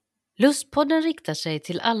Lustpodden riktar sig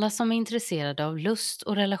till alla som är intresserade av lust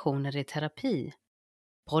och relationer i terapi.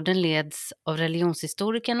 Podden leds av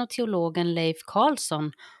religionshistorikern och teologen Leif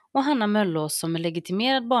Karlsson och Hanna Möllås som är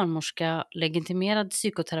legitimerad barnmorska, legitimerad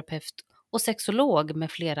psykoterapeut och sexolog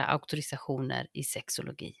med flera auktorisationer i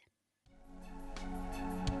sexologi.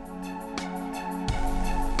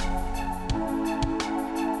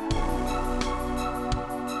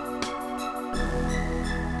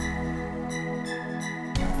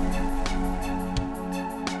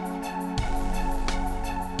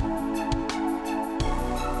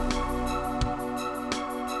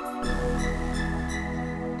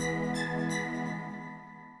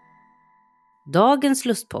 Dagens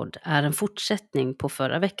lustpodd är en fortsättning på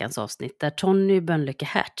förra veckans avsnitt där Tony Bönlöke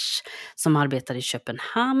Hertz, som arbetar i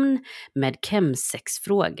Köpenhamn med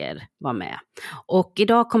chemsexfrågor, var med. Och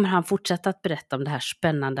idag kommer han fortsätta att berätta om det här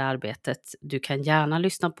spännande arbetet. Du kan gärna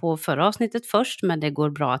lyssna på förra avsnittet först, men det går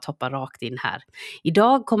bra att hoppa rakt in här.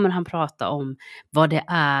 Idag kommer han prata om vad det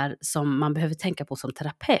är som man behöver tänka på som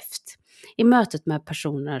terapeut i mötet med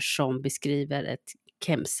personer som beskriver ett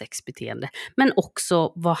chemsexbeteende, men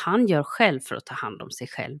också vad han gör själv för att ta hand om sig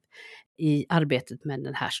själv i arbetet med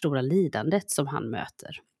det här stora lidandet som han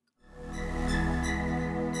möter.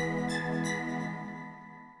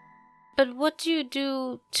 But what do you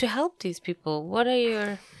do to help these people? What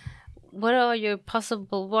are your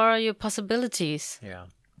possibilities? Yeah.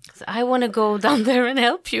 So I want to go down there and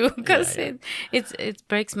help you because it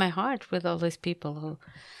breaks my heart with all these people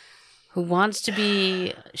who wants to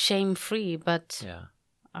be shame free but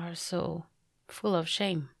are so full of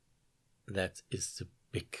shame. That is the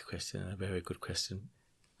big question, a very good question,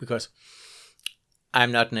 because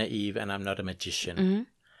I'm not naive and I'm not a magician. Mm-hmm.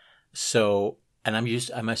 So, and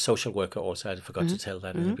I'm a social worker also. I forgot to tell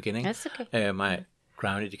that in the beginning. That's okay. My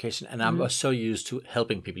ground education, and I'm so used to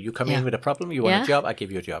helping people. You come in with a problem, you want a job, I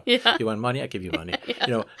give you a job. Yeah. You want money, I give you money. You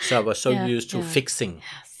know, so I was so used to fixing.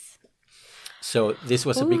 Yes. So this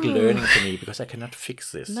was a big learning for me because I cannot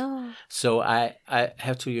fix this. No. So I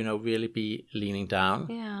have to, really be leaning down,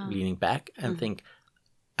 leaning back and think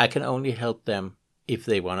I can only help them if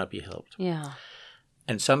they want to be helped. Yeah.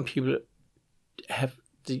 And some people have,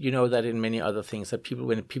 that in many other things that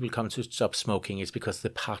when people come to stop smoking, it's because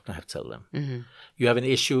the partner have told them. Mm-hmm. You have an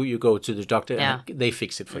issue, you go to the doctor and they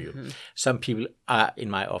fix it for you. Some people are in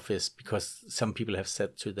my office because some people have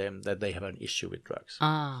said to them that they have an issue with drugs.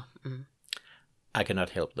 I cannot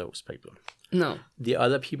help those people. No. The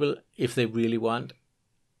other people, if they really want,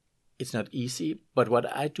 it's not easy. But what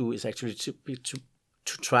I do is actually to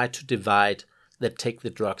try to divide that take the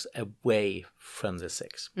drugs away from the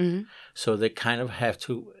sex. Mm-hmm. So they kind of have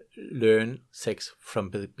to learn sex from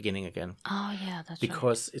the beginning again. Oh, yeah, that's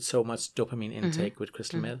because it's so much dopamine intake with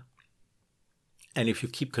crystal meth. And if you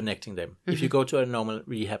keep connecting them, if you go to a normal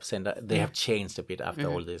rehab center, they have changed a bit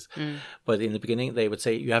after all this. But in the beginning, they would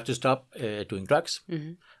say, you have to stop doing drugs.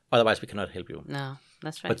 Otherwise, we cannot help you. No,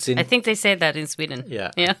 that's right. But I think they say that in Sweden.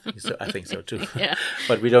 Yeah. I think so too. Yeah.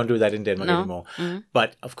 But we don't do that in Denmark anymore.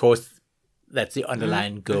 But of course, that's the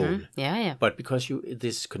underlying goal. Yeah. But because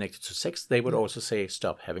this is connected to sex, they would also say,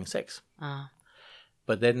 stop having sex.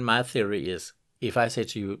 But then my theory is, if I say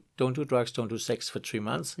to you, don't do drugs, don't do sex for 3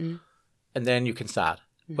 months, and then you can start.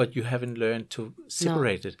 But you haven't learned to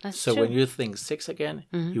separate it. So true. when you think sex again,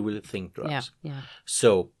 you will think drugs. Yeah.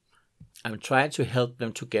 So I'm trying to help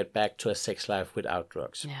them to get back to a sex life without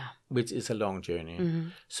drugs, which is a long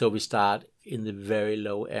journey. So we start in the very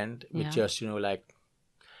low end with just,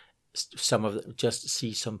 some of them just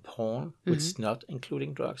see some porn, which is not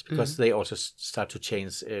including drugs, because they also start to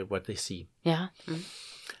change what they see. Yeah.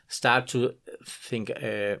 Start to think,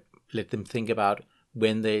 let them think about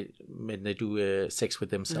when they do sex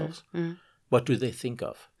with themselves. What do they think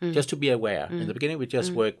of? Just to be aware. In the beginning, we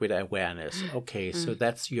just work with awareness. Okay, so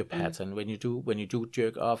that's your pattern. When you do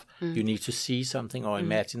jerk off, you need to see something or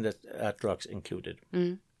imagine that drugs included.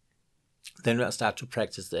 Then we'll start to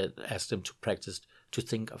practice that. Ask them to practice to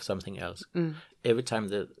think of something else. Every time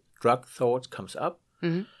the drug thought comes up,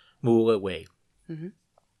 move away.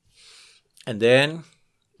 And then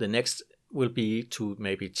the next will be to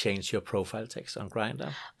maybe change your profile text on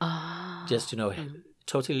Grindr. Just,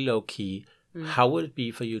 totally low key. How would it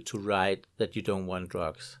be for you to write that you don't want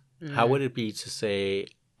drugs? How would it be to say,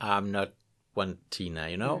 I'm not one Tina,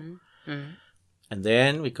 And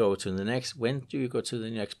then we go to the next. When do you go to the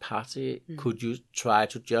next party? Could you try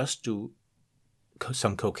to just do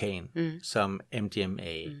some cocaine, some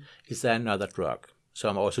MDMA? Is there another drug? So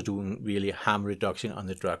I'm also doing really harm reduction on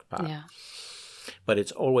the drug part. Yeah. But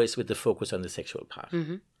it's always with the focus on the sexual part.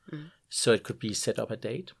 So it could be set up a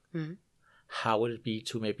date, how would it be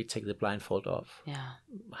to maybe take the blindfold off? Yeah.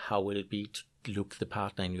 How would it be to look the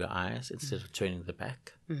partner in your eyes instead of turning the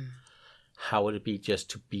back? How would it be just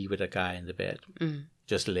to be with a guy in the bed,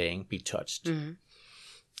 just laying, be touched?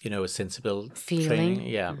 You know, a sensible feeling. Training.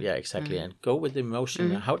 Yeah, exactly. And go with the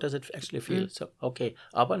emotion. How does it actually feel? So, okay,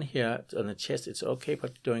 up on here, on the chest, it's okay,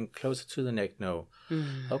 but going closer to the neck, no.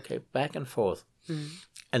 Okay, back and forth.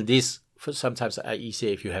 And this, for sometimes, are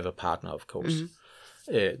easier if you have a partner, of course,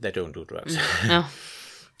 that don't do drugs. No.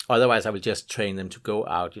 Otherwise, I will just train them to go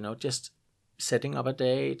out, you know, just setting up a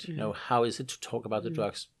date, you know, how is it to talk about the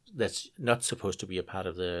drugs? That's not supposed to be a part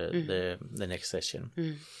of the next session.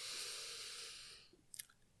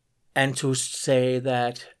 And to say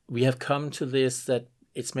that we have come to this, that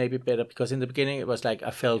it's maybe better, because in the beginning it was like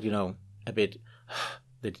I felt, you know, a bit,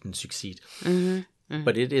 they didn't succeed.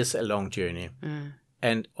 But it is a long journey.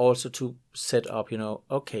 And also to set up, you know,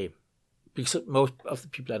 okay, because most of the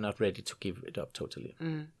people are not ready to give it up totally.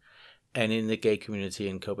 And in the gay community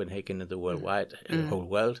in Copenhagen and the worldwide, the whole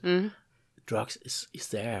world, drugs is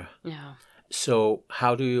there. Yeah. So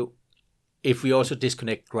how do you, if we also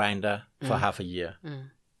disconnect Grindr for half a year,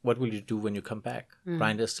 what will you do when you come back?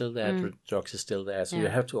 Grindr is still there, drugs is still there. So you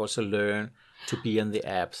have to also learn to be on the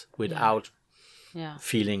apps without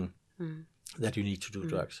feeling that you need to do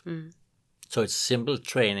drugs. So it's simple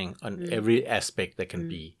training on every aspect that can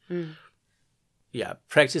be. Yeah,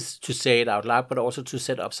 practice to say it out loud, but also to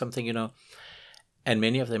set up something, you know. And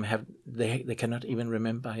many of them have, they cannot even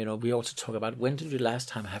remember, you know. We also talk about, when did you last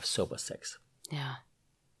time have sober sex? Yeah.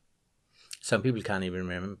 Some people can't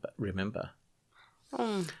even remember.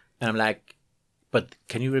 And I'm like, but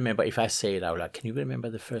can you remember, if I say it out loud, can you remember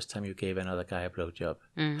the first time you gave another guy a blowjob?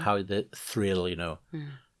 How the thrill, you know.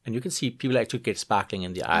 And you can see people actually get sparkling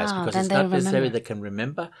in the eyes, because it's not necessarily they can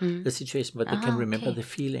remember the situation, but they can remember the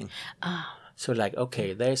feeling. So like,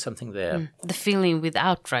 okay, there is something there. The feeling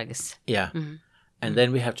without drugs. Yeah. And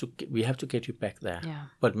then we have to get you back there. Yeah.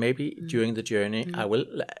 But maybe during the journey,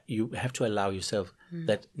 you have to allow yourself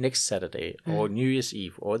that next Saturday or New Year's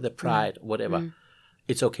Eve or the Pride, whatever,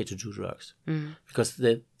 it's okay to do drugs. Because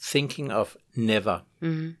the thinking of never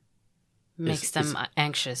makes them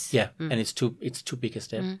anxious. Yeah, and it's too big a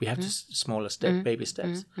step. We have to smaller step, baby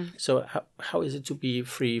steps. So how is it to be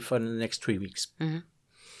free for the next 3 weeks?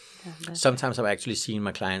 Sometimes I've actually seen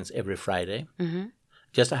my clients every Friday.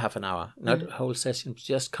 Just a half an hour, not a whole session.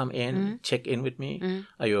 Just come in, check in with me.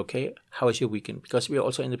 Are you okay? How is your weekend? Because we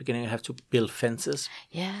also in the beginning have to build fences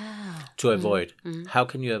to avoid. How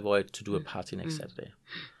can you avoid to do a party next Saturday?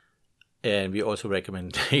 And we also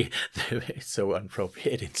recommend, it's so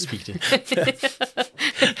inappropriate in Sweden.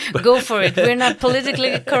 Go for it. We're not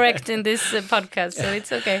politically correct in this podcast, so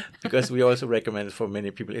it's okay. Because we also recommend for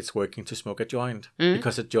many people, it's working to smoke a joint.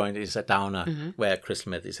 Because a joint is a downer, where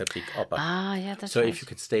crystal meth is a big upper. Yeah, that's so right. if you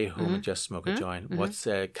can stay home and just smoke a joint, watch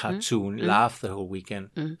a cartoon, laugh the whole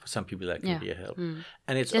weekend, for some people that can be a help. And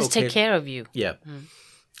it's just okay. take care of you. Yeah.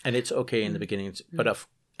 And it's okay in the beginning, but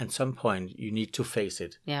at some point you need to face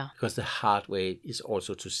it. Yeah. Because the hard way is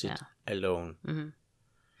also to sit alone.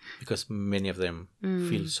 Because many of them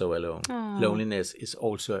feel so alone. Loneliness is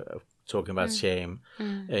also, talking about shame,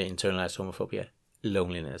 internalized homophobia,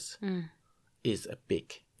 loneliness is a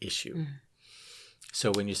big issue.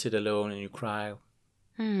 So when you sit alone and you cry,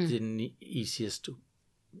 the easiest,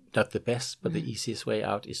 not the best, but the easiest way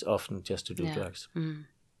out is often just to do drugs.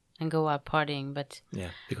 And go out partying, but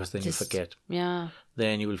because then you forget. Yeah.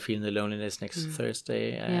 Then you will feel the loneliness next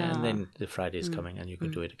Thursday, and then the Friday is coming, and you can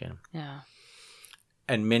do it again. Yeah.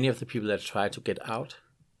 And many of the people that try to get out,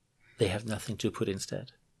 they have nothing to put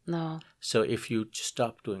instead. No. So if you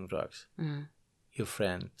stop doing drugs, your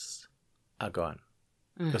friends are gone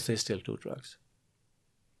because they still do drugs.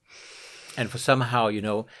 And for somehow, you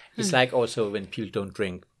know, it's like also when people don't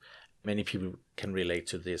drink. Many people can relate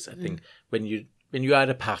to this. I think when you are at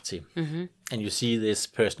a party and you see this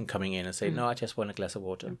person coming in and say, no, I just want a glass of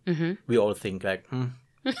water. We all think like,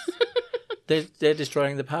 they're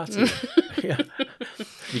destroying the party.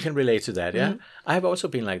 You can relate to that, yeah? I have also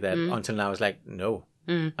been like that until now. It's like, no.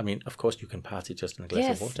 I mean, of course you can party just in a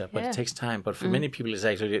glass of water, but it takes time. But for many people, it's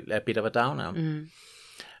actually a bit of a downer.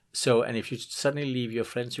 So, and if you suddenly leave your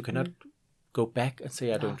friends, you cannot go back and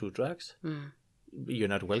say, I don't do drugs. You're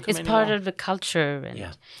not welcome It's anymore. part of the culture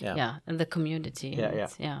and and the community.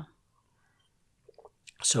 Yeah.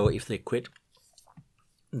 So if they quit,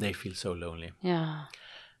 they feel so lonely. Yeah.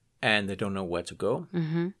 And they don't know where to go.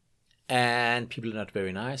 And people are not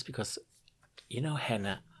very nice because, you know,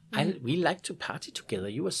 Hannah, we like to party together.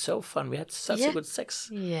 You were so fun. We had such a good sex.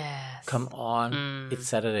 Yes. Come on. It's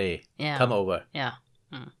Saturday. Yeah. Come over. Yeah.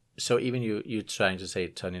 So even you trying to say,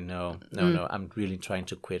 Tony, no, I'm really trying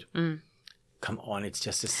to quit. Come on, it's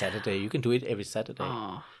just a Saturday. You can do it every Saturday.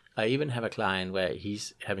 Oh. I even have a client where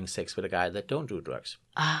he's having sex with a guy that don't do drugs.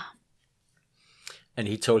 And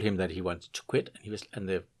he told him that he wanted to quit, and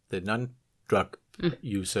the non-drug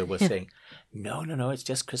user was saying, no, it's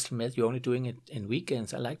just crystal meth. You're only doing it in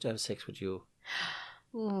weekends. I like to have sex with you.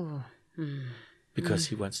 Ooh. Because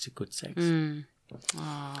he wants to good sex.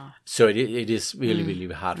 So it is really,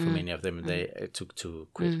 really hard for many of them to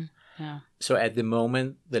quit. Yeah. So at the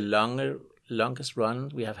moment, the longest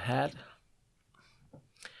run we have had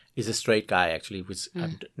is a straight guy, actually, which I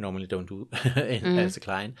normally don't do as a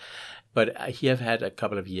client. But he have had a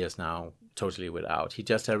couple of years now totally without. He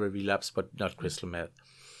just had a relapse, but not crystal meth.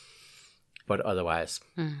 But otherwise,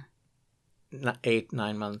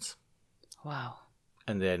 8-9 months. Wow.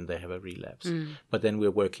 And then they have a relapse. But then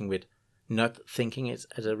we're working with not thinking it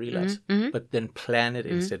as a relapse, but then plan it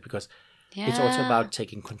instead, because it's also about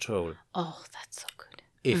taking control. Oh, that's so good.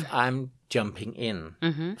 If I'm jumping in,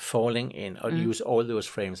 falling in, or use all those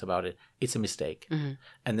frames about it, it's a mistake.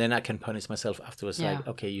 And then I can punish myself afterwards, like,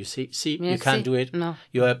 okay, you see, you can't do it. No.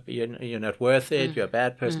 You're not worth it. You're a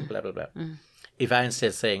bad person, blah, blah, blah. If I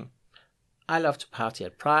instead saying, I love to party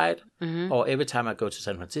at Pride, or every time I go to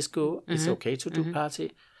San Francisco, it's okay to do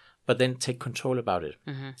party, but then take control about it.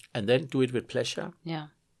 And then do it with pleasure. Yeah.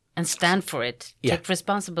 And stand for it. Take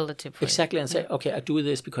responsibility for it. Exactly. And say, okay, I do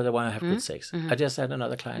this because I want to have good sex. I just had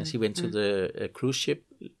another client. He went to the cruise ship.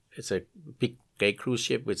 It's a big gay cruise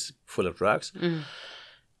ship which is full of drugs.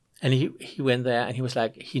 And he went there and he was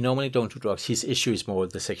like, he normally don't do drugs. His issue is more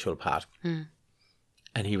the sexual part.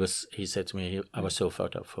 And he said to me, I was so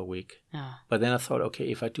fucked up for a week. Yeah. But then I thought,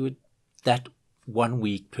 okay, if I do it that 1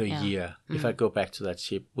 week per year, if I go back to that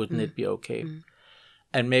ship, wouldn't it be okay?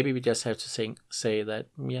 And maybe we just have to say that,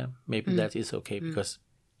 maybe that is okay, because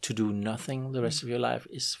to do nothing the rest of your life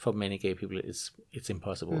is, for many gay people, it's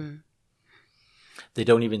impossible. They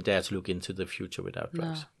don't even dare to look into the future without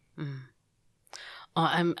drugs.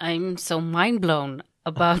 Oh, I'm so mind blown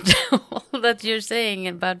about all that you're saying,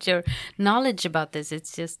 about your knowledge about this.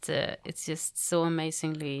 It's just so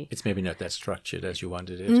amazingly. It's maybe not that structured as you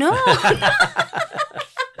wanted it. No.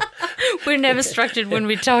 We're never structured when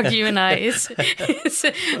we talk, you and I.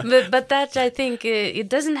 But that, I think, it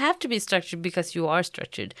doesn't have to be structured because you are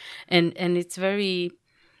structured, and it's very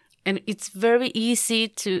easy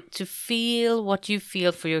to feel what you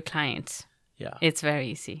feel for your clients. Yeah, it's very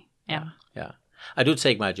easy. Yeah. I do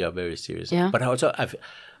take my job very seriously. Yeah. But I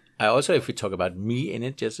also, if we talk about me in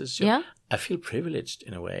it, just as job, I feel privileged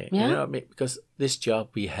in a way. Yeah. You know, because this job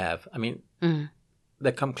we have, I mean.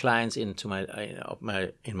 There come clients into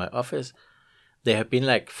in my office. They have been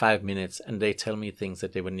like 5 minutes, and they tell me things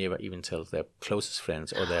that they would never even tell their closest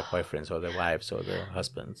friends or their boyfriends or their wives or their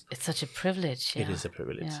husbands. It's such a privilege. Yeah. It is a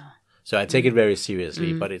privilege. Yeah. So I take it very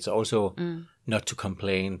seriously, but it's also not to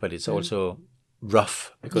complain, but it's also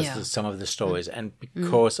rough because some of the stories, and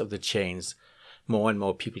because of the chains, more and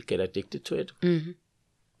more people get addicted to it.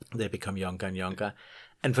 They become younger and younger.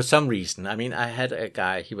 And for some reason, I mean, I had a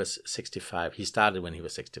guy, he was 65. He started when he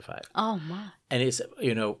was 65. Oh, my. And it's,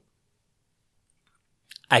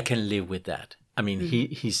 I can live with that. I mean,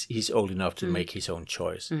 he's old enough to make his own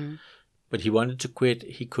choice. But he wanted to quit.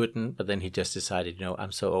 He couldn't. But then he just decided,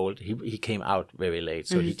 I'm so old. He came out very late.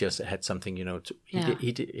 So he just had something,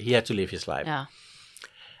 he had to live his life. Yeah.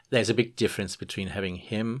 There's a big difference between having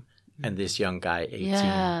him and this young guy, 18,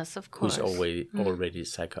 yes, of course, who's already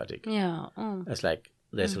psychotic. Yeah. It's like,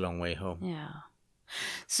 there's a long way home. Yeah.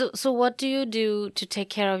 So what do you do to take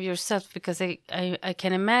care of yourself? Because I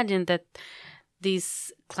can imagine that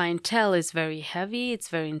this clientele is very heavy, it's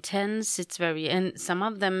very intense, and some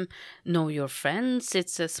of them know your friends.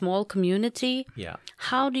 It's a small community. Yeah.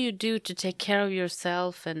 How do you do to take care of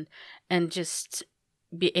yourself and just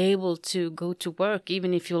be able to go to work,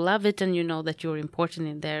 even if you love it and you know that you're important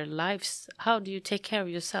in their lives? How do you take care of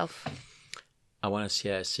yourself? I want to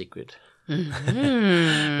share a secret.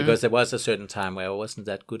 Because there was a certain time where I wasn't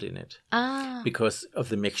that good in it. Because of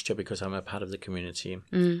the mixture, because I'm a part of the community.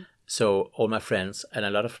 So all my friends, and a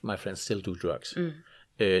lot of my friends still do drugs.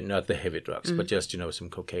 Not the heavy drugs, but just, some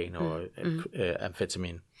cocaine or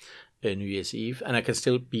amphetamine. New Year's Eve. And I can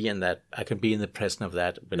still be in that. I can be in the presence of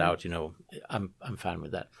that without, I'm fine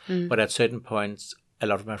with that. But at certain points, a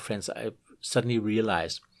lot of my friends, I suddenly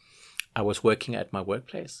realized I was working at my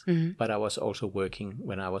workplace, but I was also working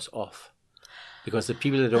when I was off. Because the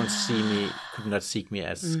people that don't see me could not seek me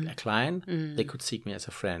as a client. They could seek me as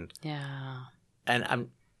a friend. Yeah. And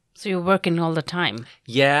so you're working all the time?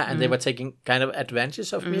 Yeah, and they were taking kind of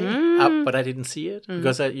advantage of me, but I didn't see it.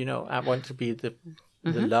 Because, I want to be the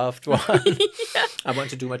the loved one. I want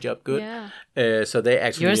to do my job good. So they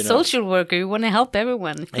actually, you're a social worker. You want to help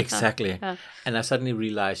everyone. Exactly. And I suddenly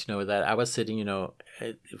realized, that I was sitting,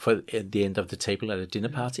 at the end of the table at a dinner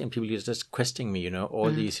party, and people were just questioning me, all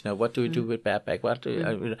these, what do we do with bareback? What do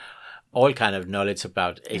you, all kind of knowledge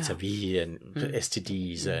about HIV and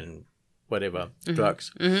STDs and whatever,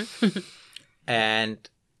 drugs. And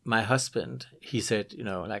my husband, he said,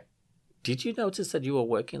 did you notice that you were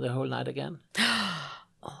working the whole night again?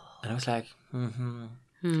 And I was like,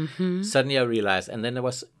 Suddenly I realized, and then there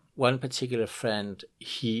was one particular friend,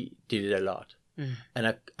 he did it a lot.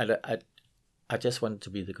 And I just wanted to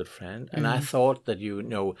be the good friend. And I thought that,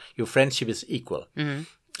 your friendship is equal.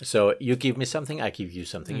 So you give me something, I give you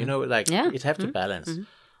something. It have to balance.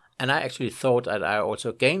 And I actually thought that I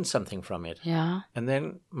also gained something from it. Yeah. And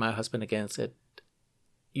then my husband again said,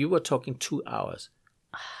 you were talking 2 hours.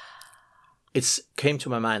 It came to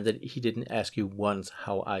my mind that he didn't ask you once,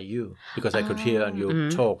 how are you? Because I could hear on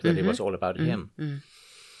your talk that it was all about him.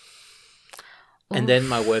 And then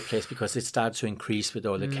my workplace, because it started to increase with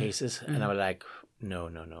all the cases. And I was like, no.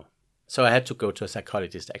 So I had to go to a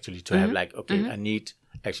psychologist actually to have I need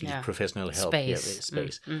actually professional help here with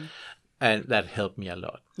space. And that helped me a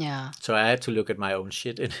lot. Yeah. So I had to look at my own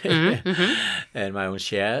shit and my own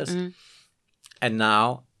shares. And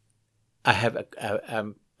now I have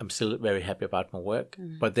I'm still very happy about my work,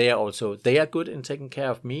 but they are good in taking care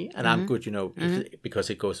of me, and I'm good, because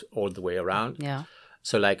it goes all the way around. Yeah.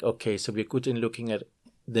 So so we're good in looking at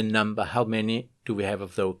the number. How many do we have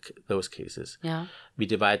of those cases? Yeah. We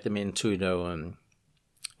divide them into,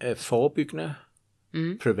 forebyggende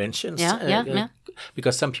preventions. Yeah.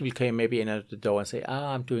 Because some people came maybe in at the door and say,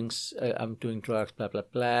 I'm doing drugs, blah blah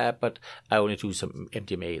blah, but I only do some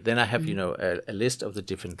MDMA. Then I have a list of the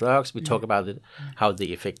different drugs. We talk about how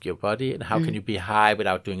they affect your body and how can you be high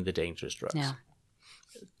without doing the dangerous drugs. Yeah.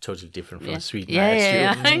 Totally different from Sweden.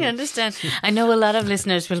 Yeah. I understand. I know a lot of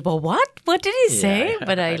listeners will go, what did he say?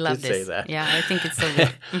 But I love this. Say that. Yeah, I think it's so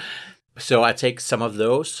good. So I take some of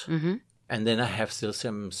those. And then I have still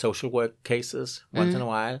some social work cases once in a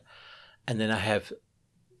while. And then I have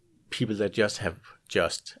people that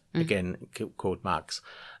again, quote marks,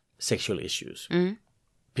 sexual issues.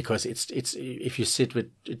 Because it's if you sit with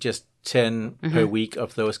just 10 per week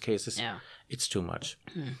of those cases, it's too much.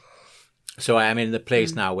 So I am in the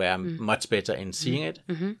place now where I'm much better in seeing it.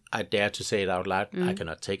 I dare to say it out loud. I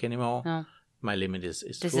cannot take anymore. No. My limit is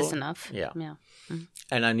this full. Is enough. Yeah.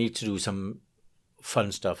 And I need to do some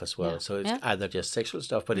fun stuff as well. So it's either just sexual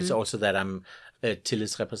stuff, but it's also that I'm a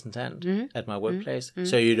tillidsrepræsentant at my workplace.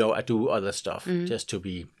 So, I do other stuff just to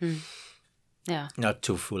be not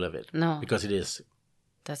too full of it. No. Because it is.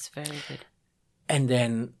 That's very good. And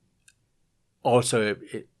then also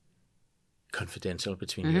confidential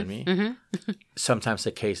between you and me. Sometimes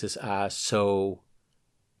the cases are so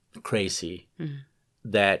crazy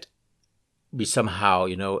that we somehow,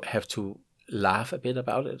 have to laugh a bit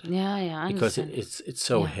about it. Yeah, I because understand. it's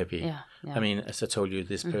so heavy. Yeah. I mean, as I told you,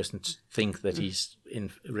 this person thinks that he's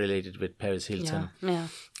related with Paris Hilton. Yeah.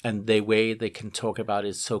 And the way they can talk about it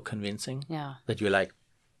is so convincing. Yeah. That you're like,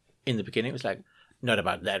 in the beginning, it was like, not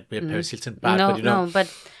about that, Paris Hilton, but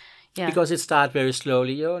yeah. Because it started very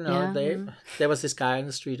slowly, there was this guy on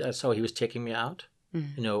the street, I saw he was checking me out,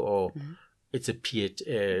 or it's a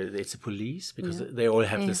police, because they all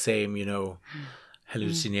have the same,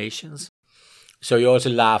 hallucinations. So you also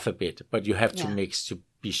laugh a bit, but you have to mix to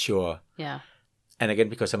be sure. Yeah. And again,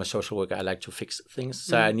 because I'm a social worker, I like to fix things.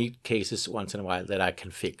 So I need cases once in a while that I can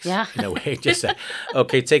fix in a way. Just say,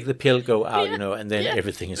 okay, take the pill, go out, and then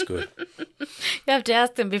everything is good. You have to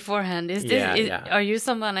ask them beforehand. Are you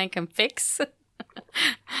someone I can fix?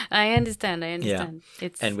 I understand. Yeah.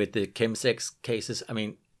 And with the chemsex cases, I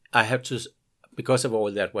mean, I have to, because of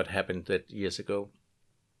all that, what happened that years ago,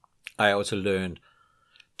 I also learned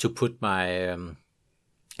to put my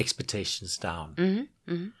expectations down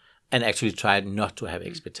and actually try not to have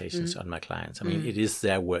expectations on my clients. I mean, it is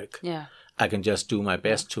their work. Yeah. I can just do my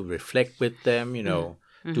best to reflect with them,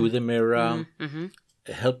 do the mirror,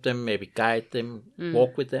 help them, maybe guide them,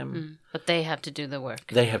 walk with them. But they have to do the work.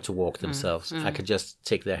 They have to walk themselves. I can just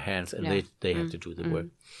take their hands and they have to do the work.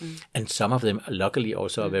 And some of them, luckily,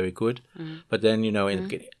 also are very good. But then,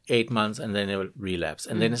 in 8 months, and then they will relapse.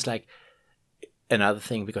 And then it's like another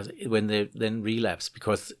thing, because when they then relapse,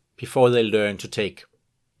 because before they learn to take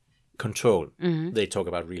control, they talk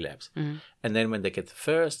about relapse. And then when they get the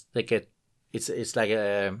first, it's like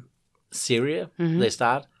a series they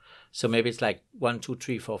start. So maybe it's like 1, 2,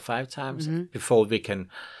 3, 4, 5 times before we can,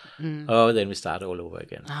 then we start all over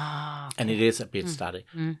again. Okay. And it is a bit starting.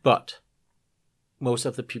 But most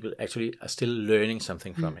of the people actually are still learning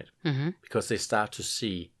something from it, because they start to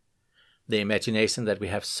see the imagination that we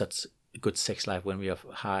have such a good sex life when we are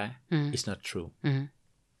high is not true.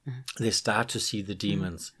 They start to see the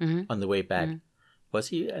demons on the way back. Was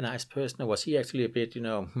he a nice person, or was he actually a bit,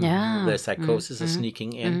 the psychosis is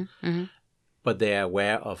sneaking in? But they are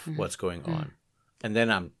aware of what's going on. And then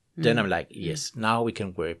I'm like, yes, now we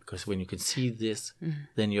can work, because when you can see this,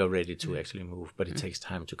 then you're ready to actually move. But it takes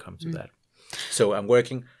time to come to that. So I'm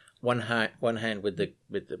working one hand with the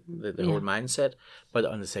whole mindset, but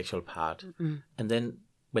on the sexual part. And then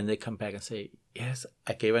when they come back and say, yes,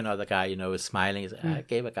 I gave another guy, smiling, I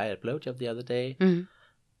gave a guy a blowjob the other day, and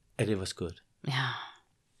it was good. Yeah.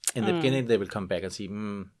 In the beginning, they will come back and see,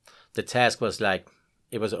 the task was like,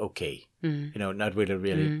 it was okay, not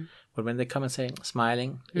really. But when they come and say,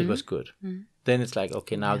 smiling, it was good. Then it's like,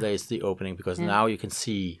 okay, now there is the opening, because now you can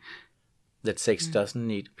see that sex doesn't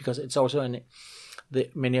need, because it's also,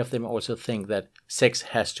 many of them also think that sex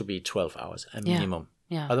has to be 12 hours, a minimum.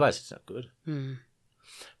 Yeah. Otherwise, it's not good.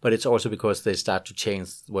 But it's also because they start to change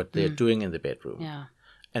what they're doing in the bedroom. Yeah.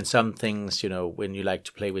 And some things, when you like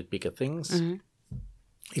to play with bigger things,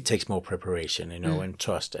 it takes more preparation, and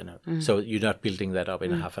trust. So you're not building that up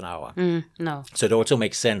in half an hour. No. So it also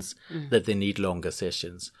makes sense that they need longer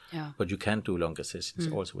sessions. Yeah. But you can do longer sessions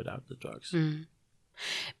also without the drugs.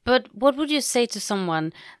 But what would you say to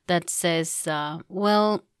someone that says,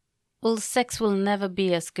 well, sex will never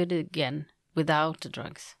be as good again without the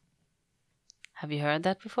drugs? Have you heard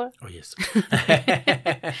that before? Oh, yes.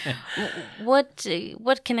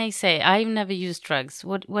 What can I say? I've never used drugs.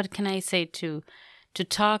 What can I say to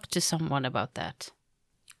talk to someone about that?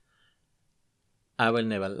 I would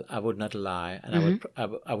not lie, and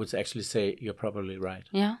I would actually say you're probably right.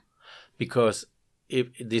 Yeah. Because if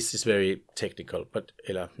this is very technical, but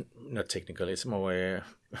not technical, it's more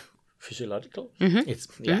physiological.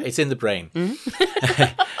 It's in the brain.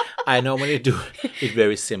 I normally do it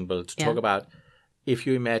very simple to talk about. If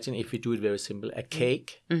you imagine, if you do it very simple, a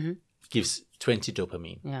cake gives 20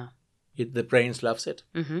 dopamine. Yeah. The brain loves it.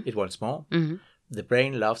 It wants more. The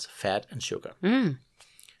brain loves fat and sugar.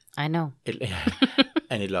 I know.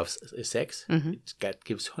 And it loves sex. It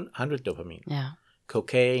gives 100 dopamine. Yeah.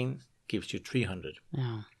 Cocaine gives you 300.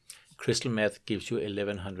 Yeah. Crystal meth gives you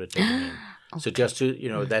 1100 dopamine. Okay. So just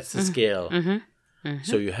to, that's the scale.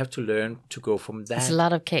 So you have to learn to go from that. It's a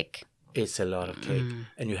lot of cake. It's a lot of cake.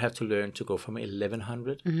 And you have to learn to go from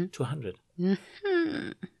 1100 to 100.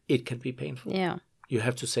 It can be painful. Yeah. You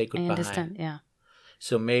have to say goodbye. I understand, yeah.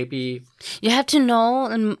 So maybe... You have to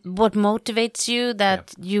know what motivates you,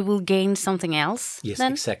 that you will gain something else. Yes,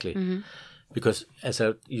 then? Exactly. Because as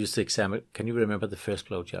I used the example, can you remember the first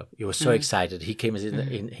blowjob? You were so excited. He came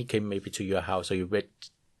he came maybe to your house, or you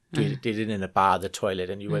did it in a bar, the toilet,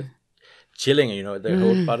 and you were chilling, the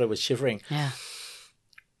whole body was shivering. Yeah.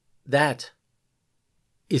 That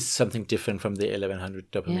is something different from the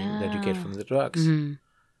 1100 dopamine that you get from the drugs.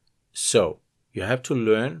 So you have to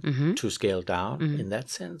learn to scale down in that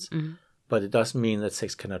sense, but it doesn't mean that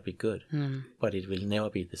sex cannot be good, but it will never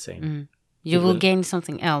be the same. You will gain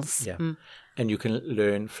something else. Yeah. And you can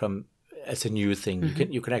learn from, as a new thing,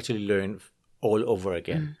 you can actually learn all over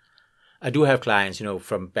again. I do have clients,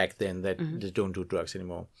 from back then that they don't do drugs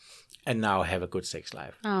anymore and now have a good sex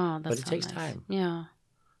life. Oh, that's But it takes time. Yeah.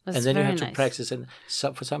 That's and then you have nice. to practice. And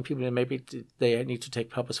for some people, maybe they need to take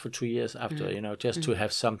puppets for 2 years after, just to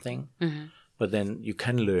have something. But then you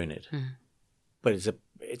can learn it. But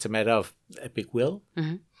it's a matter of a big will.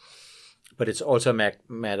 But it's also a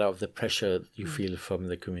matter of the pressure you feel from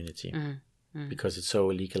the community. Because it's so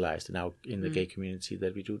legalized now in the gay community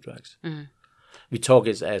that we do drugs. We talk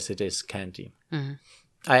it as it is candy.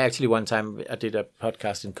 I actually, one time, I did a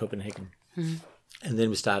podcast in Copenhagen. And then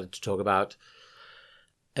we started to talk about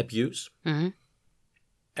abuse.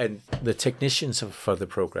 And the technicians for the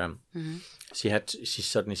program, she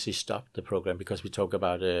suddenly stopped the program because we talk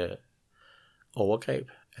about overgreb,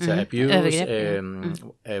 abuse,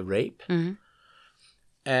 rape.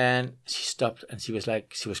 And she stopped, and she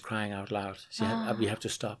was crying out loud. She said, we have to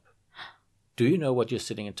stop. Do you know what you're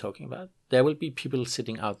sitting and talking about? There will be people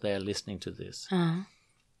sitting out there listening to this.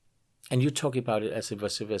 And you talk about it as if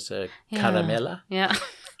it was a caramella. Yeah.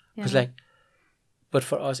 It was like, but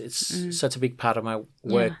for us, it's such a big part of my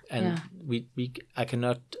work, and I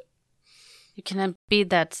cannot. You cannot be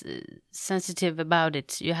that sensitive about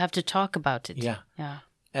it. You have to talk about it. Yeah.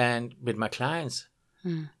 And with my clients,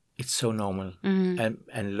 it's so normal, and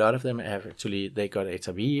a lot of them have they got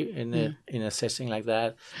HIV in a setting like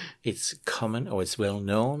that. It's common, or it's well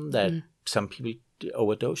known that some people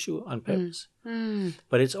overdose you on purpose.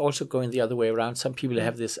 But it's also going the other way around. Some people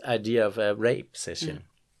have this idea of a rape session.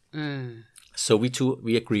 So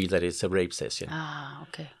we agree that it's a rape session.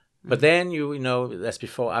 Okay. But then you know, as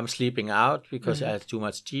before, I'm sleeping out because I had too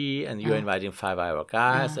much G, and you're inviting 5-hour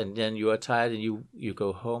guys, and then you are tired and you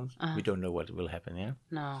go home. We don't know what will happen, yeah?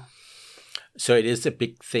 No. So it is a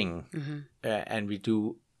big thing, and we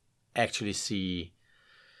do actually see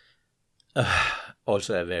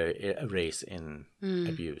also a race in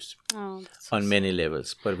abuse on many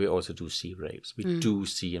levels, but we also do see rapes. We do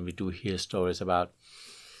see and we do hear stories about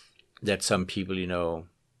that some people, you know,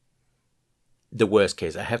 the worst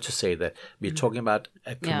case. I have to say that we're talking about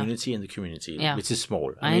a community in the community, which is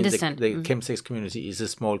small. I understand. The chemsex community is a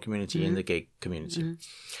small community in the gay community.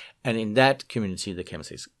 And in that community, the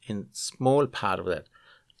chemsex, in small part of that,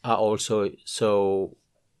 are also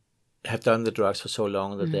have done the drugs for so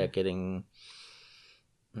long that they're getting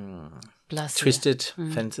twisted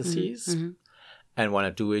fantasies and want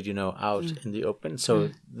to do it, you know, out in the open. So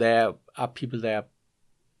there are people there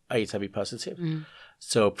are HIV positive.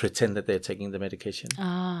 So pretend that they're taking the medication,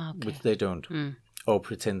 which they don't. Or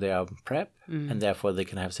pretend they are PrEP, and therefore they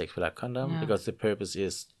can have sex without condom because the purpose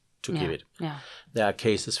is to give it. There are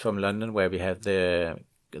cases from London where we have there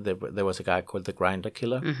was a guy called the Grindr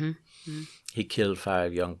Killer. He killed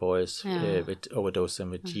 5 young boys, overdosed them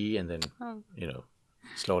with G, and then, you know,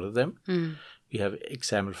 slaughtered them. We have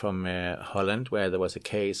example from Holland where there was a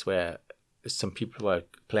case where some people were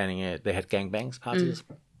planning they had gangbangs parties.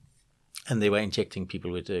 And they were injecting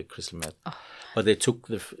people with crystal meth. But they took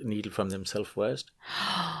the needle from themselves first.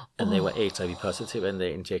 And they were HIV positive, and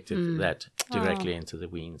they injected that directly into the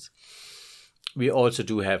veins. We also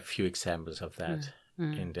do have few examples of that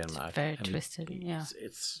in Denmark. It's very twisted,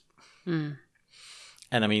 It's and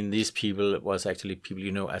I mean, these people was actually people,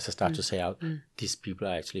 you know, as I start to say out, these people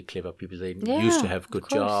are actually clever people. They used to have good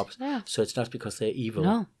jobs. So it's not because they're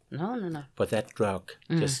evil. No. But that drug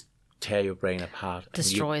just tear your brain apart,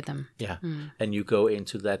 destroy them. And you go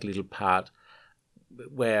into that little part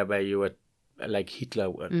where you are like Hitler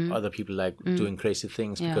or other people like doing crazy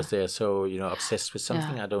things because they are so, you know, obsessed with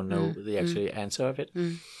something. I don't know the actual answer of it,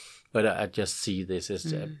 but I just see this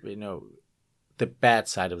as you know, the bad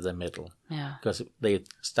side of the medal, because they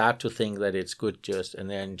start to think that it's good just and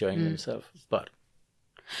they're enjoying themselves, but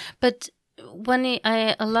when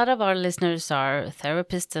a lot of our listeners are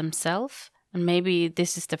therapists themselves. And maybe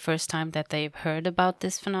this is the first time that they've heard about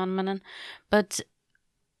this phenomenon. But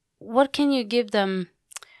what can you give them?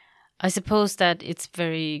 I suppose that it's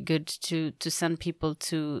very good to send people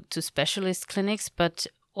to specialist clinics, but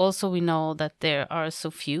also we know that there are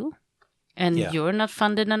so few, and you're not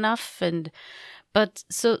funded enough. But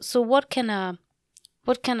what can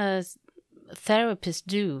a therapist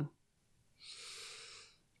do?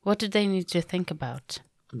 What do they need to think about?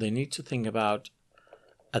 They need to think about.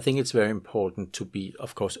 I think it's very important to be,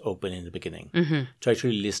 of course, open in the beginning, to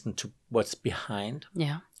actually listen to what's behind.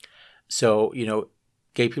 So, you know,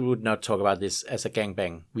 gay people would not talk about this as a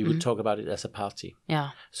gangbang. We would talk about it as a party.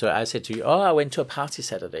 So I said to you, I went to a party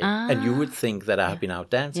Saturday. And you would think that I have been out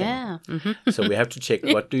dancing. So we have to check,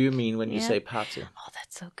 what do you mean when you say party? Oh,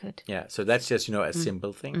 that's so good. So that's just, you know, a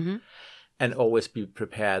simple thing. And always be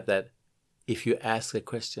prepared that if you ask a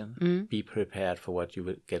question, be prepared for what you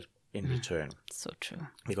will get in return. So true.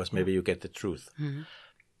 Because maybe you get the truth.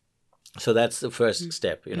 So that's the first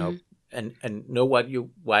step, you know, and know why you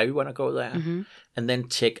want to go there, and then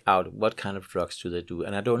check out what kind of drugs do they do.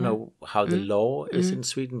 And I don't know how the law is in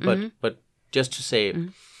Sweden, but just to say,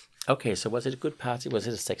 okay, so was it a good party? Was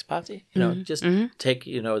it a sex party? You know, just take,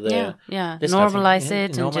 you know, the normalize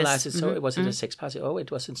it. Normalize it. So was it a sex party? Oh, it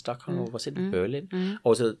was in Stockholm, or was it in Berlin?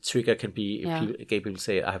 Also, the trigger can be if gay people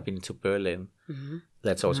say, I have been to Berlin.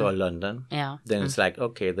 That's also a London. Then it's like,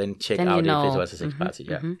 okay, then check out if it was a sex party.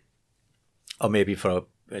 Or maybe for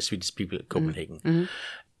Swedish people, Copenhagen.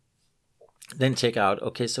 Then check out,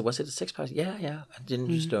 okay, so was it a sex party? Yeah. I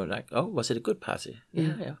didn't just know, like, oh, was it a good party?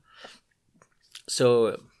 Yeah.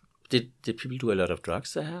 So did people do a lot of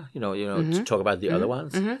drugs there? You know, to talk about the other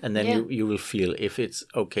ones, and then you will feel if it's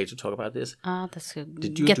okay to talk about this. That's good.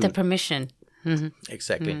 Did you get the permission?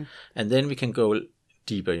 Exactly, and then we can go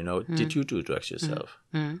deeper. You know, did you do drugs yourself?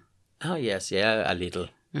 Oh yes, a little.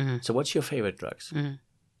 So what's your favorite drugs?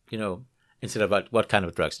 You know, instead of what kind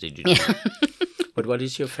of drugs did you do? But what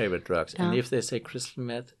is your favorite drugs? And if they say crystal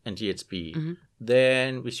meth and GHB,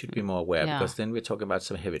 then we should be more aware, because then we're talking about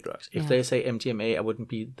some heavy drugs. If they say MDMA, I wouldn't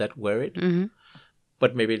be that worried.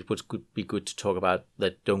 But maybe it would be good to talk about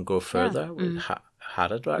that. Don't go further with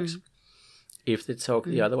harder drugs. If they talk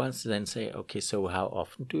the other ones, then say, okay, so how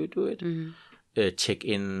often do you do it? check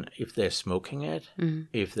in if they're smoking it,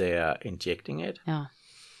 if they are injecting it. Yeah.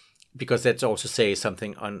 Because that's also say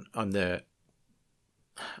something on the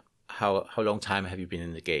how long time have you been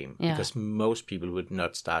in the game? Yeah. Because most people would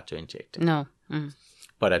not start to inject it. No.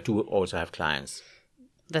 But I do also have clients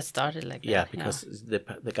that started like that. Yeah, because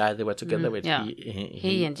the guy they were together with,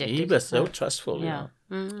 he injected. He was so trustful. Yeah.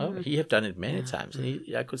 You know? Oh, he have done it many times, and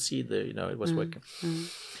I could see it was working.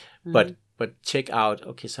 But check out.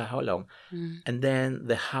 Okay, so how long? And then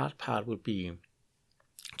the hard part would be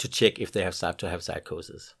to check if they have started to have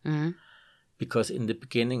psychosis. Because in the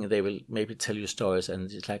beginning they will maybe tell you stories, and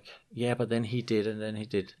it's like, yeah, but then he did, and then he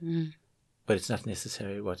did. But it's not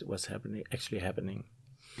necessarily what's actually happening.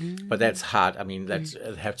 But that's hard. I mean, that's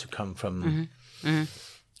have to come from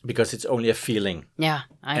because it's only a feeling. Yeah,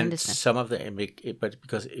 I and understand. Some of but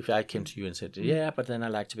because if I came to you and said, yeah, but then I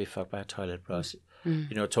like to be fucked by a toilet brush,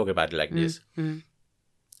 talk about it like this,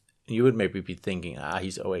 you would maybe be thinking,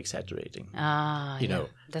 he's over exaggerating.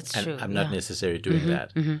 That's and true. I'm not necessarily doing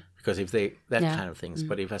that because if kind of things.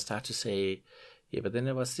 But if I start to say, yeah, but then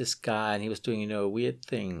there was this guy and he was doing weird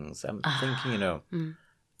things, I'm thinking,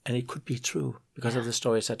 and it could be true because of the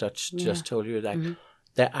stories I just told you. Like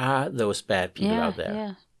there are those bad people out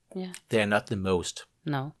there. Yeah. They are not the most.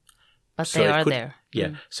 No, but so they are there.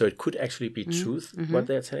 Yeah, so it could actually be truth what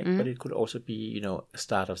they're telling, but it could also be a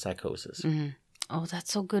start of psychosis. Oh,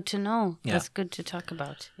 that's so good to know. Yeah. That's good to talk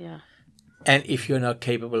about. Yeah. And if you're not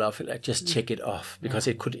capable of it, just check it off because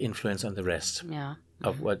it could influence on the rest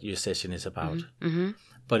of what your session is about.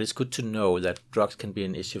 But it's good to know that drugs can be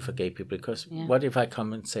an issue for gay people because what if I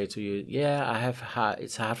come and say to you,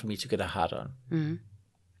 it's hard for me to get a hard on.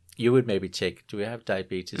 You would maybe check, do you have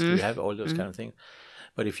diabetes? Do you have all those kind of things?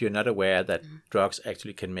 But if you're not aware that drugs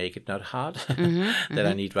actually can make it not hard, that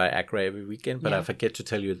I need Viagra every weekend, but I forget to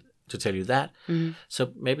tell you that.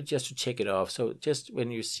 So maybe just to check it off. So just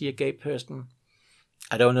when you see a gay person,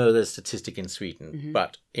 I don't know the statistic in Sweden,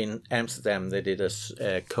 but in Amsterdam they did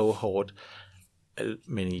a cohort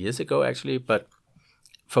many years ago actually, but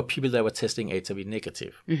for people that were testing HIV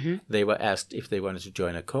negative, they were asked if they wanted to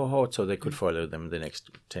join a cohort so they could follow them the next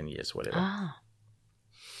 10 years, whatever.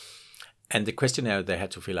 And the questionnaire they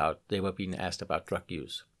had to fill out, they were being asked about drug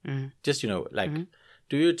use. Just, do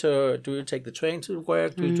you take the train to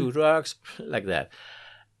work? Do you do drugs? Like that.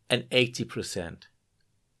 And 80%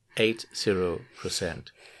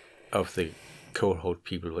 of the cohort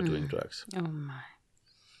people were doing drugs. Oh my.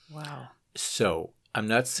 Wow. So I'm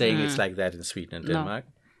not saying it's like that in Sweden and Denmark,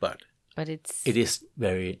 but it is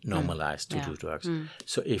very normalized to do drugs.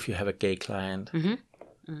 So if you have a gay client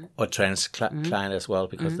or trans client as well,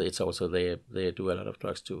 because it's also they do a lot of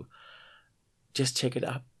drugs too, just check it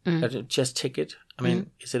up. Just check it. I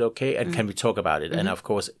mean, is it okay? And can we talk about it? And of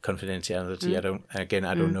course, confidentiality.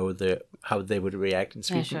 I don't know how they would react in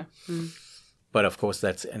Sweden. But of course,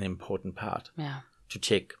 that's an important part. Yeah. To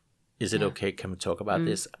check, is it okay? Can we talk about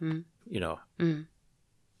this?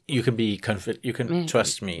 You can be you can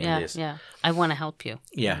trust me in this. Yeah. I want to help you.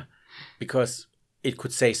 Yeah. Because it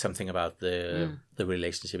could say something about the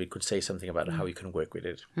relationship. It could say something about how you can work with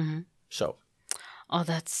it. So. Oh,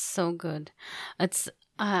 that's so good. It's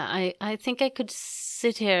I think I could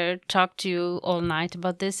sit here talk to you all night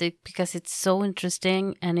about this because it's so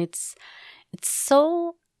interesting and it's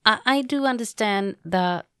so I do understand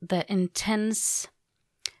the intense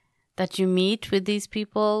that you meet with these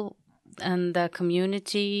people and the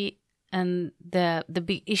community and the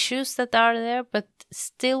big issues that are there, but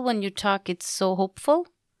still when you talk it's so hopeful.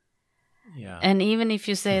 Yeah. And even if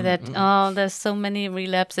you say that, there's so many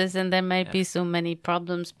relapses and there might be so many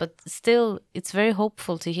problems, but still it's very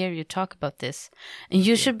hopeful to hear you talk about this. And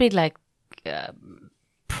you should be like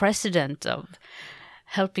president of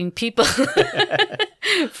helping people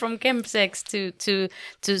from chemsex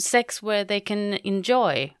to sex where they can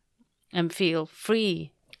enjoy and feel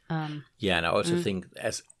free. And I also think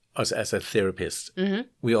as a therapist,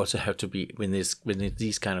 we also have to be, when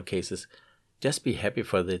these kind of cases, just be happy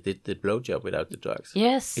for the blowjob without the drugs.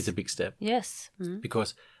 Yes. It's a big step. Yes.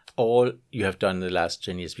 Because all you have done in the last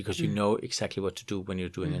 10 years, because you know exactly what to do when you're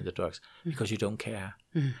doing the drugs, because you don't care.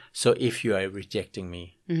 So if you are rejecting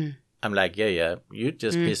me, I'm like, you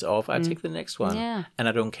just piss off, I take the next one. Yeah. And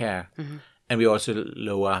I don't care. And we also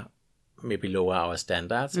lower our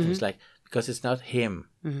standards. And it's like, because it's not him.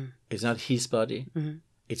 It's not his body.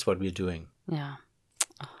 It's what we're doing. Yeah.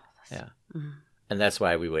 Yeah. And that's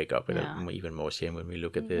why we wake up with even more shame when we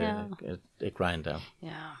look at the grinder.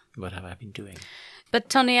 Yeah. What have I been doing? But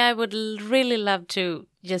Tony, I would really love to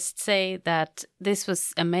just say that this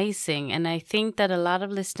was amazing. And I think that a lot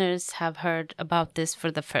of listeners have heard about this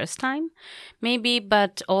for the first time, maybe,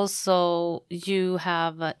 but also you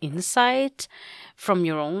have insight from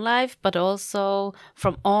your own life, but also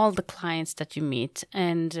from all the clients that you meet.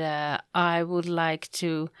 And I would like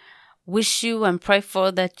to wish you and pray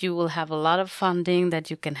for that you will have a lot of funding, that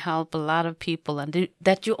you can help a lot of people, and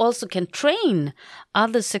that you also can train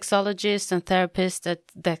other sexologists and therapists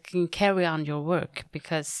that can carry on your work,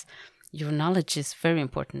 because your knowledge is very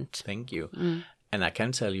important. Thank you. And I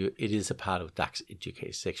can tell you, it is a part of DAX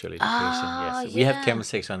education, sexual education. Yes, we have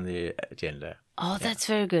chemsex on the agenda. Oh, that's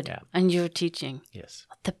very good. Yeah. And you're teaching. Yes.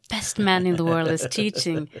 The best man in the world is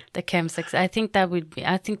teaching the chemsex. I think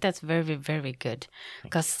that's very, very good.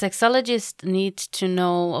 Because sexologists need to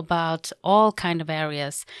know about all kind of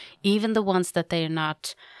areas, even the ones that they're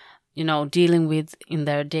not, dealing with in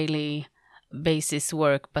their daily basis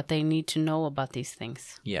work, but they need to know about these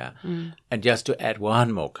things. Yeah. And just to add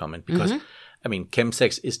one more comment, because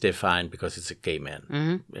chemsex is defined because it's a gay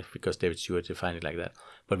man, because David Stewart defined it like that.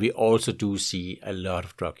 But we also do see a lot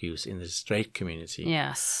of drug use in the straight community.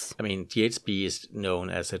 Yes. GHB is known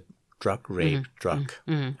as a drug rape drug.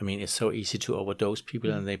 It's so easy to overdose people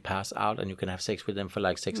and they pass out and you can have sex with them for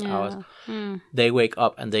like 6 hours. They wake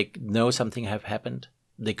up and they know something have happened.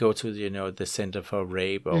 They go to the center for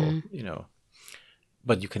rape or,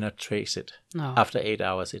 but you cannot trace it. No. After 8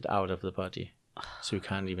 hours, it's out of the body. So you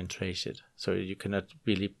can't even trace it. So you cannot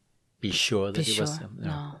really be sure that it was them.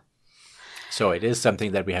 No. So it is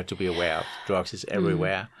something that we have to be aware of. Drugs is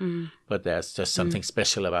everywhere, but there's just something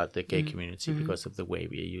special about the gay community because of the way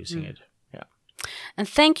we are using it. Yeah. And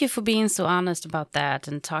thank you for being so honest about that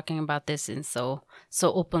and talking about this in so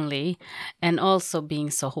openly, and also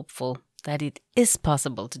being so hopeful that it is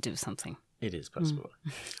possible to do something. It is possible.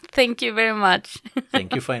 Thank you very much.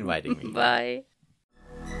 Thank you for inviting me. Bye.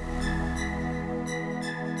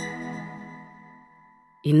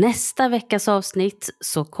 I nästa veckas avsnitt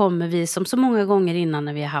så kommer vi, som så många gånger innan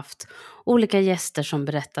när vi har haft olika gäster som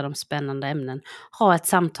berättar om spännande ämnen, ha ett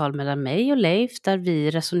samtal mellan mig och Leif där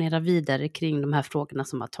vi resonerar vidare kring de här frågorna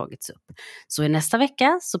som har tagits upp. Så i nästa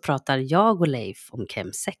vecka så pratar jag och Leif om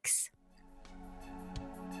chemsex.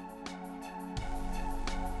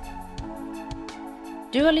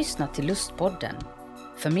 Du har lyssnat till Lustpodden.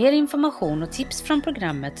 För mer information och tips från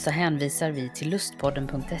programmet så hänvisar vi till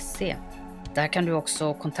lustpodden.se. Där kan du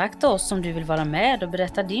också kontakta oss om du vill vara med och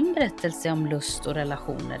berätta din berättelse om lust och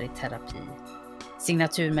relationer i terapi.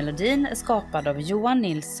 Signaturmelodin är skapad av Johan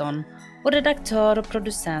Nilsson och redaktör och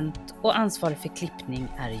producent och ansvarig för klippning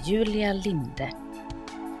är Julia Linde.